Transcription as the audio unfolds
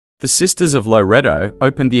The Sisters of Loreto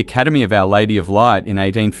opened the Academy of Our Lady of Light in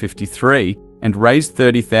 1853 and raised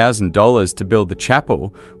 $30,000 to build the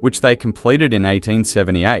chapel, which they completed in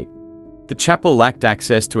 1878. The chapel lacked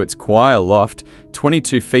access to its choir loft,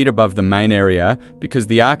 22 feet above the main area, because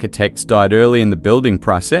the architects died early in the building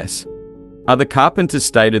process. Other carpenters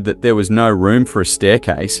stated that there was no room for a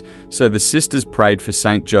staircase, so the sisters prayed for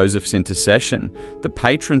St. Joseph's intercession, the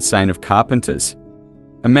patron saint of carpenters.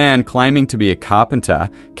 A man claiming to be a carpenter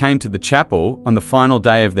came to the chapel on the final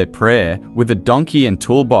day of their prayer with a donkey and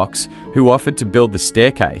toolbox, who offered to build the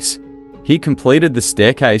staircase. He completed the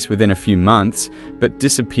staircase within a few months, but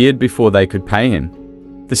disappeared before they could pay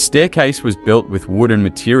him. The staircase was built with wood and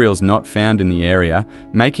materials not found in the area,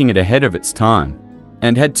 making it ahead of its time,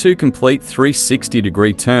 and had 2 complete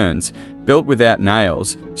 360-degree turns, built without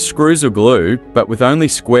nails, screws or glue, but with only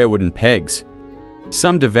square wooden pegs.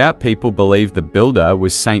 Some devout people believe the builder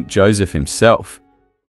was St. Joseph himself.